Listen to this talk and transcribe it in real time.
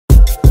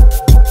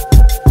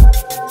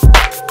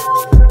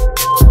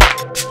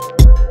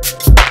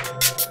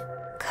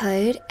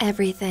Code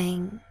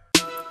everything.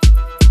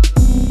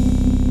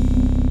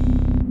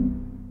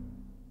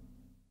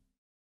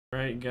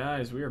 Alright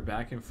guys, we are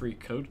back in free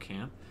code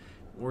camp.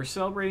 We're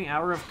celebrating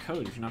Hour of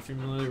Code. If you're not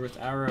familiar with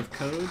Hour of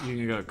Code, you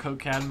can go to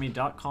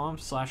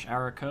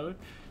codecademy.com/hour of code,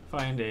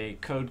 find a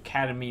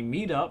Codecademy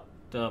meetup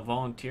to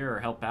volunteer or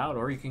help out,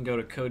 or you can go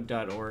to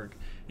code.org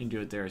and do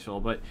it there as well.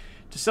 But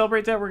to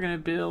celebrate that, we're going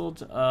to build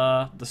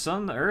the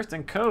sun, the earth,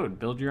 and code.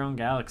 Build your own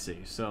galaxy.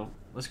 So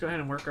let's go ahead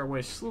and work our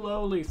way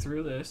slowly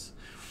through this.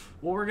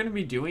 What we're going to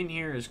be doing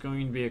here is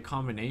going to be a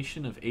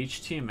combination of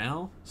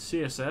HTML,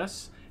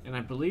 CSS, and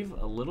I believe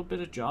a little bit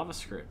of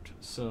JavaScript.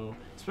 So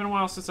it's been a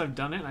while since I've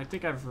done it. I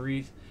think I've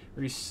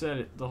reset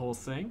it, the whole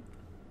thing.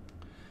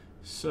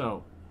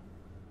 So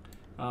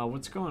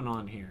what's going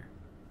on here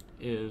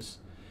is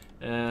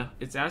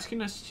it's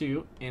asking us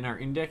to, in our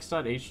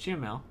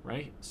index.html,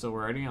 right? So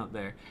we're already out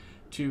there,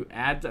 to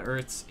add the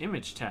Earth's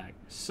image tag.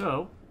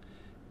 So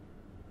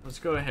let's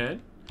go ahead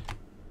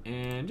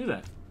and do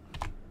that.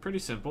 Pretty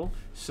simple.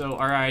 So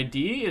our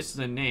ID is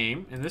the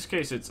name. In this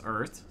case, it's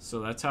Earth. So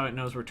that's how it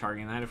knows we're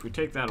targeting that. If we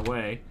take that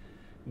away,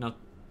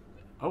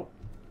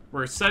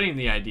 we're setting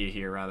the ID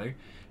here, rather.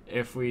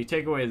 If we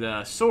take away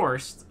the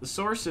source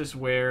is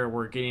where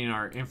we're getting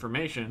our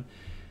information.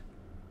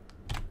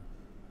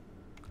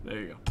 There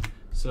you go.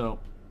 So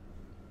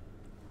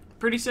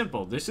pretty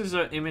simple. This is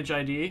an image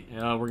ID.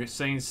 We're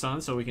saying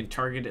sun so we can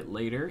target it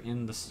later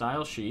in the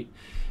style sheet.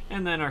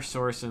 And then our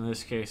source in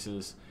this case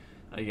is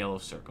a yellow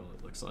circle,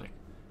 it looks like.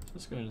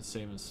 Let's go ahead and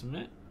save and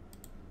submit.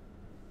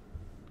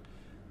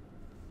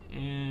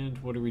 And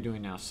what are we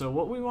doing now? So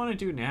what we want to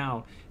do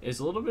now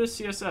is a little bit of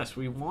CSS.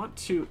 We want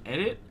to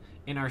edit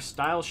in our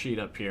style sheet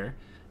up here.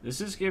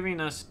 This is telling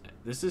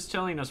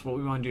us what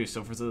we want to do.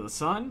 So for the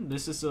sun,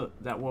 this is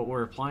what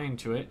we're applying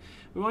to it.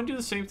 We want to do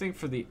the same thing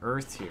for the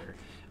earth here.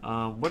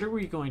 What are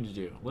we going to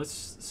do?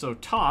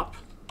 Top.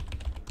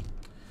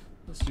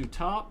 Let's do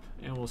top,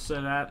 and we'll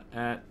set that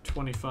at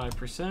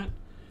 25%.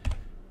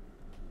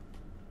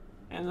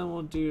 And then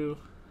we'll do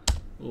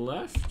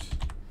left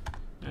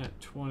at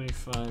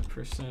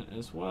 25%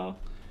 as well.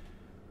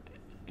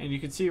 And you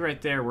can see right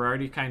there, we're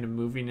already kind of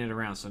moving it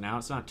around. So now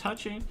it's not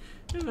touching.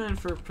 And then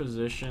for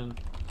position,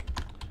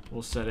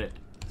 we'll set it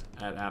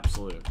at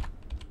absolute.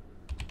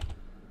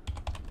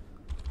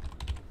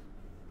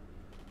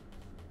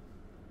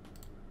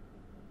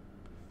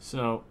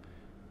 So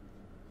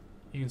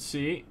you can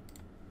see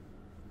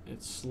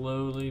it's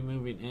slowly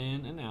moving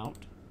in and out.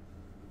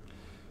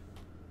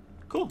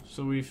 Cool.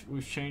 So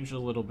we've changed a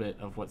little bit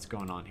of what's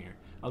going on here,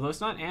 although it's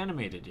not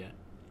animated yet.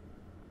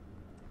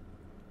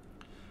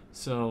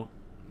 So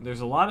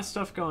there's a lot of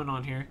stuff going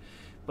on here,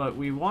 but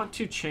we want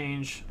to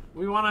change.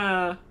 We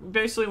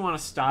basically want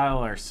to style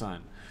our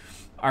sun,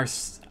 our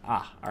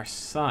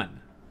sun.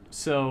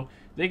 So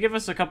they give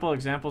us a couple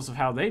examples of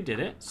how they did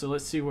it. So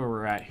let's see where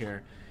we're at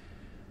here.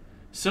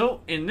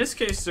 So in this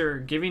case, they're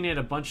giving it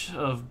a bunch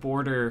of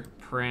border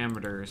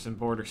parameters and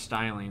border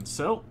styling.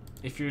 So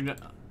if you're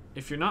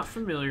not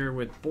familiar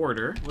with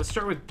border, let's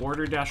start with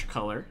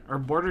border-color or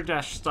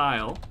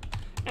border-style.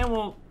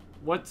 And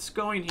what's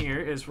going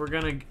here is we're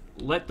gonna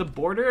let the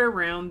border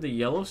around the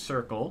yellow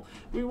circle.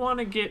 We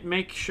want to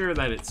make sure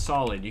that it's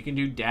solid. You can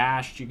do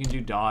dashed, you can do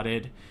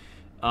dotted,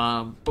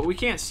 but we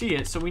can't see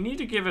it, so we need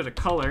to give it a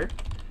color.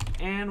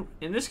 And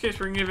in this case,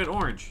 we're gonna give it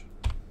orange.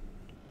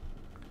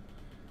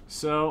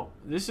 So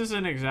this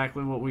isn't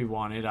exactly what we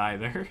wanted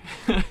either.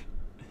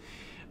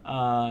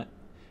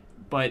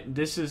 But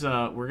this is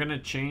we're gonna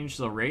change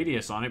the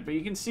radius on it, but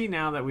you can see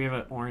now that we have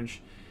an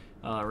orange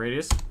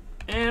radius,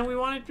 and we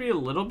want it to be a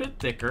little bit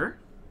thicker,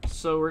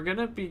 so we're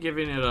gonna be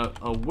giving it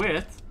a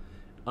width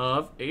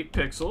of 8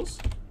 pixels.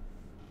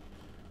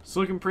 It's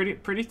looking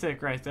pretty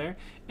thick right there.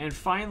 And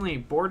finally,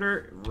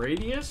 border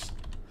radius,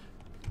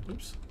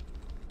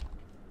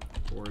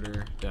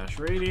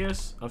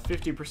 border-radius of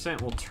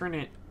 50% will turn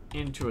it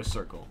into a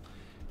circle.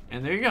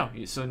 And there you go.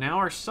 So now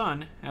our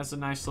sun has a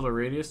nice little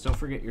radius. Don't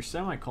forget your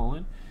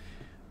semicolon.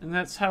 And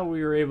that's how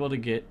we were able to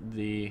get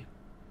the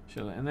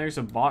shadow. And there's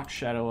a box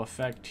shadow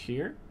effect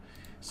here.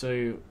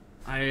 So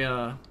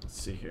let's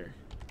see here.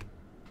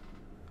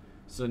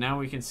 So now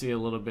we can see a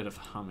little bit of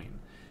humming.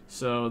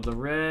 So the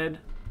red,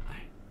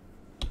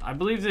 I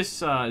believe this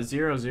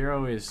 0,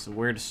 0 is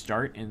where to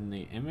start in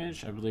the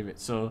image. I believe it.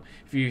 So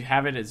if you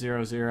have it at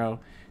 0, 0,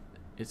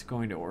 it's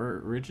going to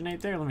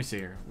originate there. Let me see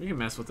here. We can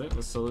mess with it.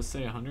 Let's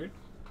say 100.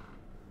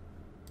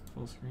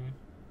 Full screen.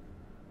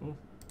 Oh,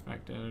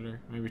 back to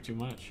editor. Maybe too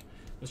much.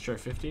 Let's try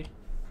 50.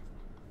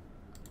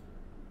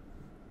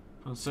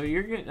 So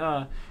you're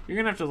gonna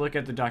have to look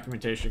at the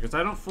documentation because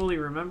I don't fully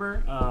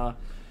remember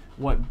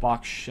what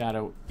box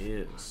shadow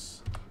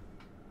is.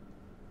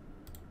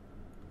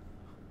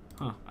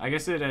 I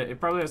guess it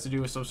probably has to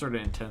do with some sort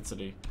of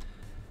intensity.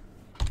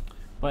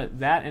 But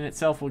that in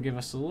itself will give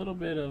us a little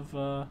bit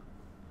of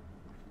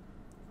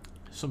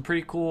some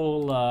pretty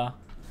cool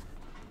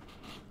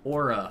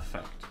aura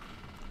effect.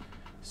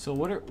 So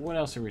what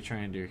else are we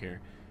trying to do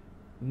here?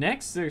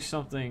 Next, there's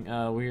something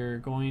we're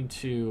going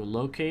to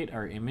locate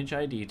our image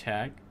ID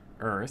tag,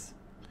 Earth.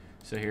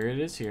 So here it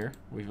is here.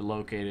 We've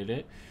located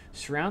it.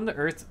 Surround the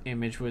Earth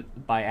image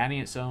by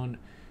adding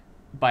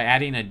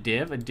a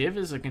div. A div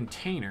is a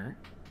container.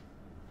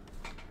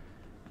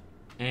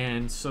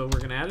 And so we're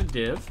going to add a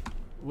div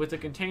with a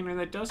container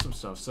that does some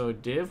stuff. So a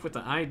div with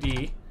the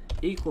ID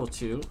equal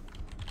to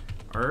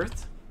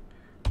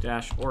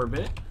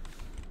Earth-orbit.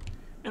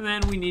 And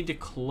then we need to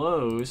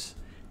close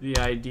the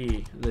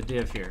ID, the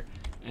div here.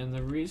 And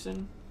the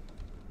reason...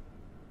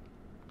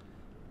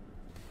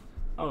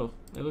 Oh,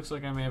 it looks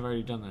like I may have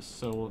already done this.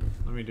 So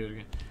let me do it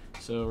again.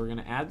 So we're going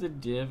to add the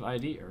div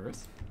ID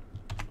Earth.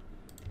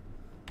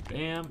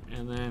 Bam,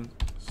 and then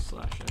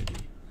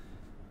 /ID.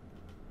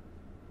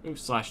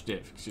 Oops,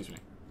 /div, excuse me.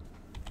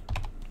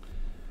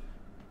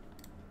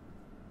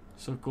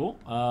 So cool.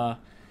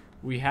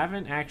 We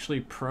haven't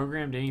actually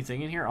programmed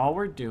anything in here. All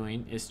we're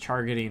doing is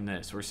targeting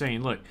this. We're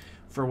saying, look,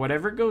 for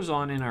whatever goes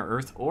on in our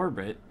Earth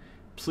orbit,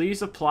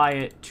 please apply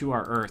it to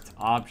our Earth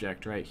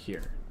object right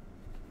here.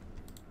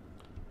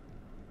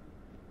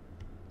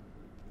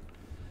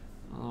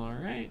 All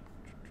right.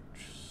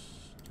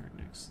 Our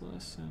next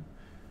lesson.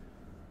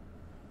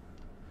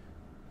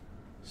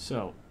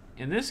 So,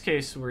 in this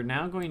case, we're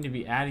now going to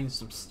be adding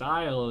some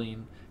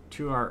styling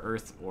to our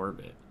Earth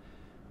orbit.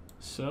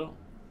 So,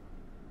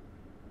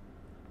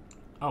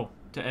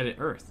 to edit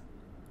Earth.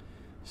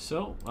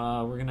 So,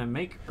 we're going to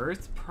make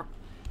Earth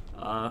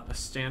a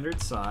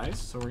standard size.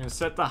 So, we're going to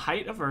set the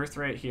height of Earth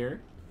right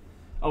here.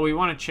 Oh, we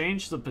want to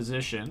change the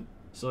position.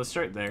 So, let's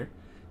start there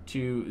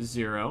to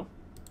 0.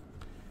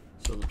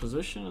 So, the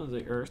position of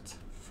the Earth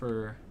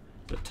for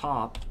the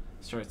top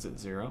starts at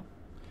 0.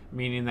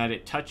 Meaning that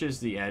it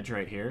touches the edge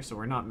right here, so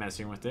we're not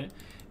messing with it.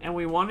 And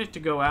we want it to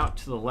go out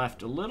to the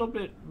left a little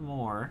bit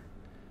more.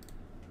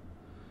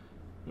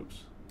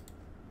 Oops.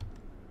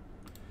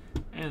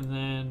 And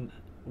then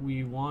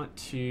we want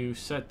to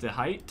set the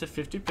height to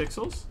 50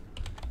 pixels.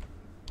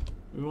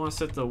 We want to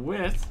set the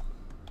width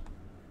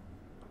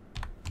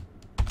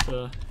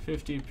to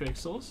 50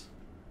 pixels.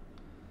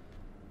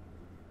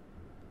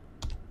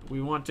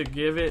 We want to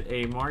give it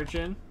a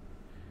margin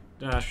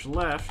dash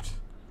left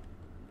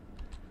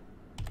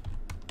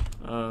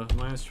of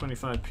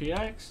 -25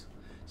 px.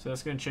 So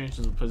that's going to change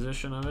the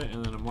position of it,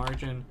 and then a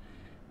margin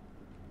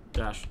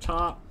dash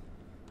top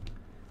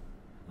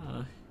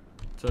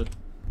to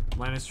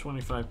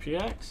 -25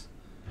 px.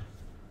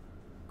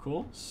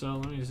 Cool. So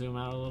let me zoom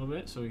out a little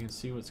bit so we can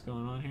see what's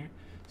going on here.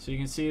 So you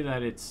can see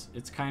that it's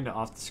kind of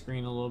off the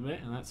screen a little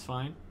bit, and that's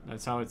fine.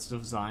 That's how it's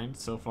designed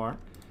so far.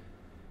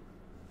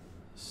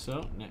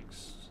 So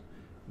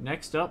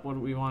next up, what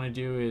we want to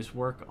do is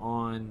work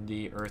on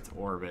the Earth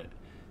orbit.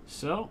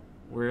 So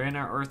we're in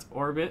our Earth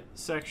orbit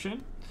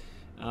section.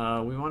 We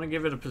want to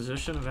give it a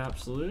position of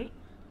absolute.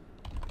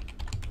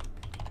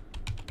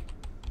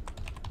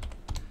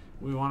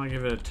 We want to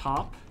give it a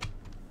top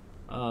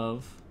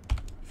of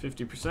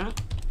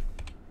 50%.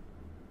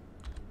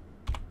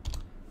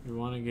 We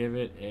want to give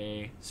it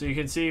a... So you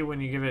can see when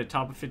you give it a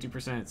top of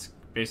 50%, it's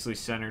basically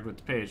centered with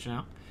the page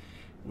now.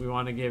 We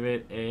want to give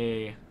it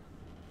a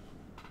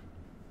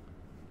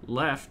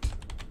left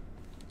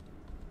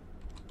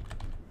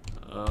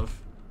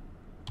of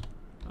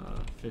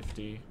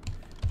 50%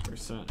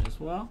 as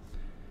well.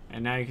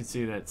 And now you can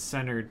see that it's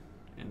centered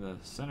in the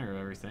center of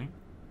everything.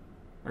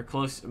 Or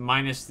close,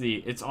 minus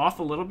the... It's off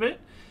a little bit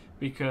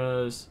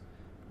because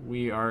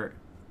we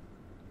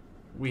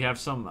have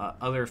some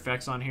other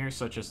effects on here,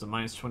 such as the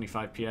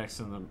 -25 px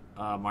and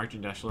the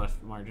margin dash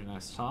left, margin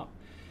dash top.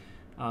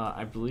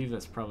 I believe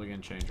that's probably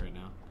going to change right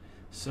now.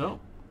 So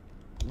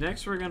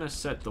next we're going to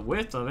set the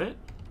width of it.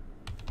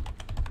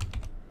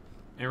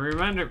 And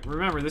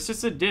remember, this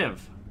is a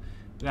div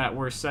that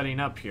we're setting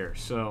up here.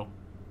 So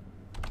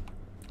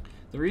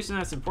the reason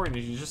that's important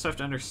is you just have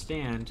to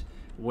understand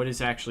what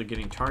is actually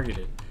getting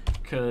targeted,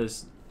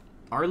 because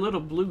our little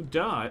blue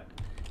dot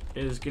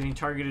is getting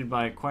targeted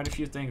by quite a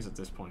few things at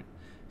this point.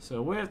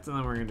 So width, and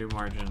then we're going to do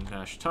margin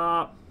dash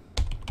top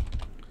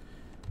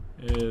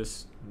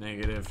is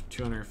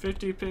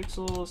 -250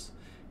 pixels,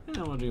 and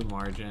then we'll do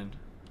margin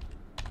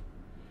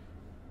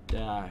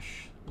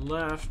dash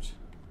left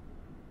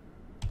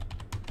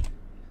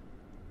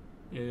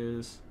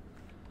is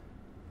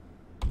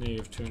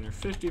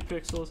 -250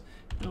 pixels,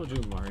 and we'll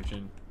do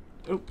margin.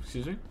 Oh,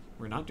 excuse me,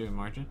 we're not doing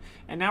margin.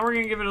 And now we're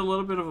going to give it a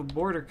little bit of a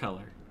border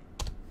color.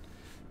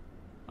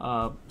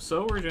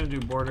 So we're going to do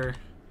border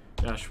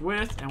dash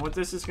width, and what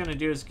this is going to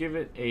do is give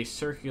it a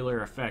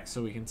circular effect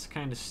so we can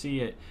kind of see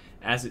it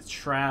as it's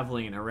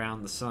traveling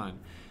around the sun.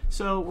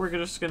 So we're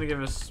just going to give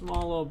it a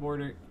small little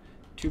border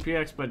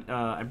 2px, but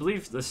I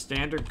believe the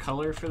standard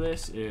color for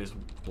this is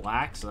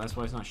black, so that's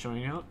why it's not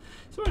showing out.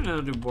 So we're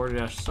going to do border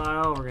dash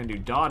style, we're going to do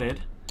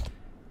dotted,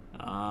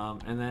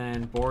 and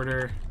then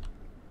border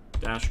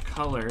dash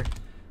color,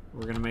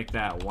 we're going to make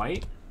that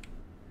white.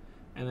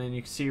 And then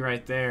you can see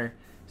right there,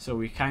 so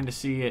we kind of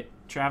see it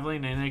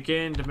traveling, and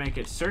again, to make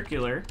it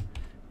circular,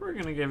 we're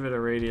going to give it a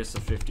radius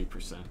of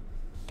 50%.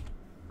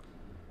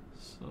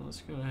 So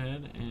let's go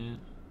ahead and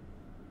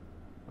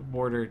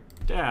border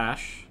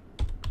dash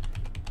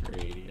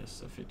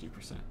radius of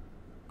 50%.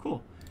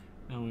 Cool.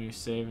 Now when we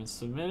save and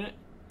submit it,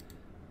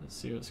 let's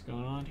see what's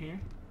going on here.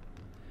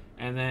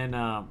 And then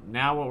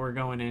now what we're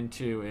going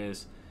into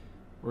is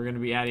we're going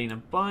to be adding a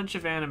bunch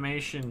of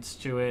animations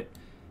to it.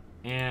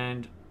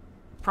 And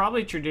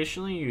probably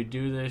traditionally you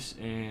do this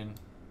in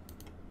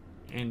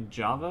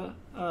Java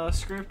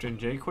script and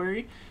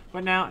jQuery,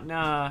 but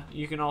now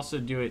you can also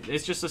do it.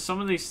 It's just that some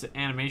of these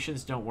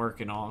animations don't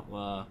work in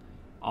all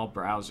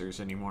browsers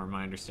anymore,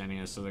 my understanding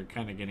is, so they're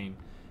kind of getting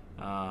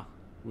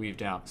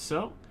weaved out.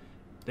 So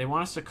they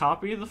want us to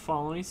copy the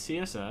following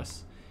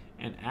CSS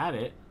and add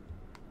it,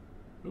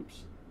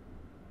 oops,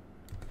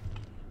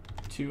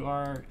 to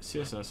our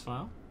CSS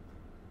file.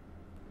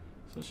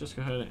 So let's just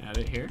go ahead and add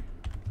it here.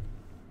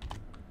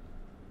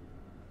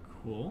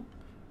 Cool.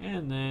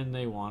 And then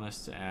they want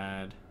us to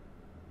add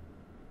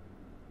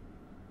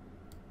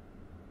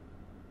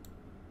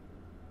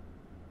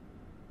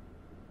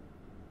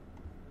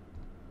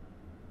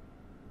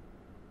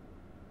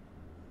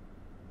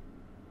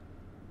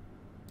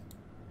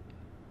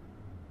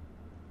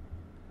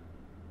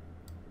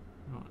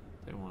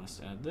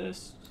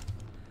this,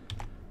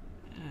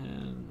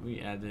 and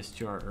we add this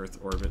to our Earth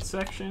orbit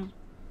section.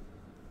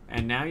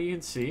 And now you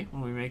can see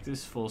when we make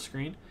this full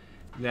screen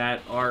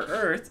that our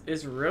Earth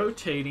is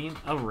rotating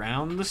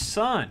around the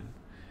sun.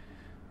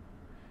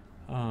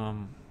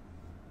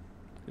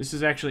 This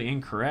is actually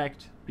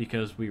incorrect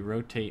because we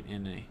rotate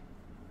in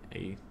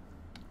a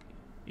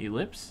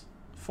ellipse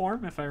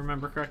form, if I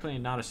remember correctly,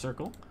 and not a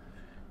circle.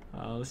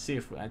 Let's see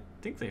if I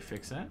think they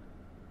fixed that.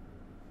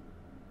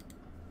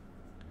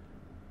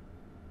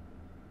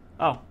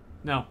 Oh,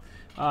 no.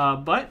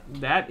 But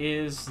that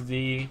is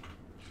the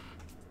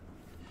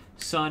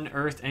Sun,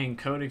 Earth, and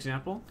Code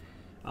example.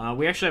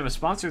 We actually have a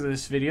sponsor of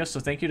this video, so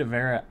thank you to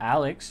Vera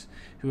Alex,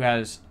 who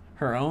has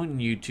her own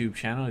YouTube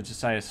channel, who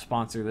decided to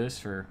sponsor this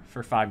for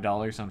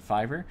 $5 on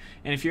Fiverr.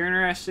 And if you're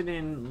interested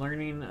in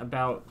learning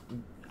about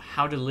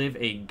how to live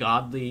a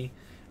godly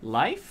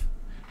life,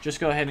 just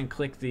go ahead and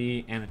click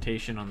the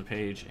annotation on the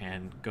page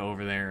and go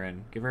over there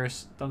and give her a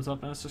thumbs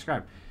up and a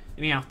subscribe.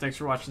 Anyhow, thanks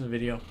for watching the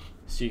video.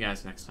 See you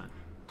guys next time.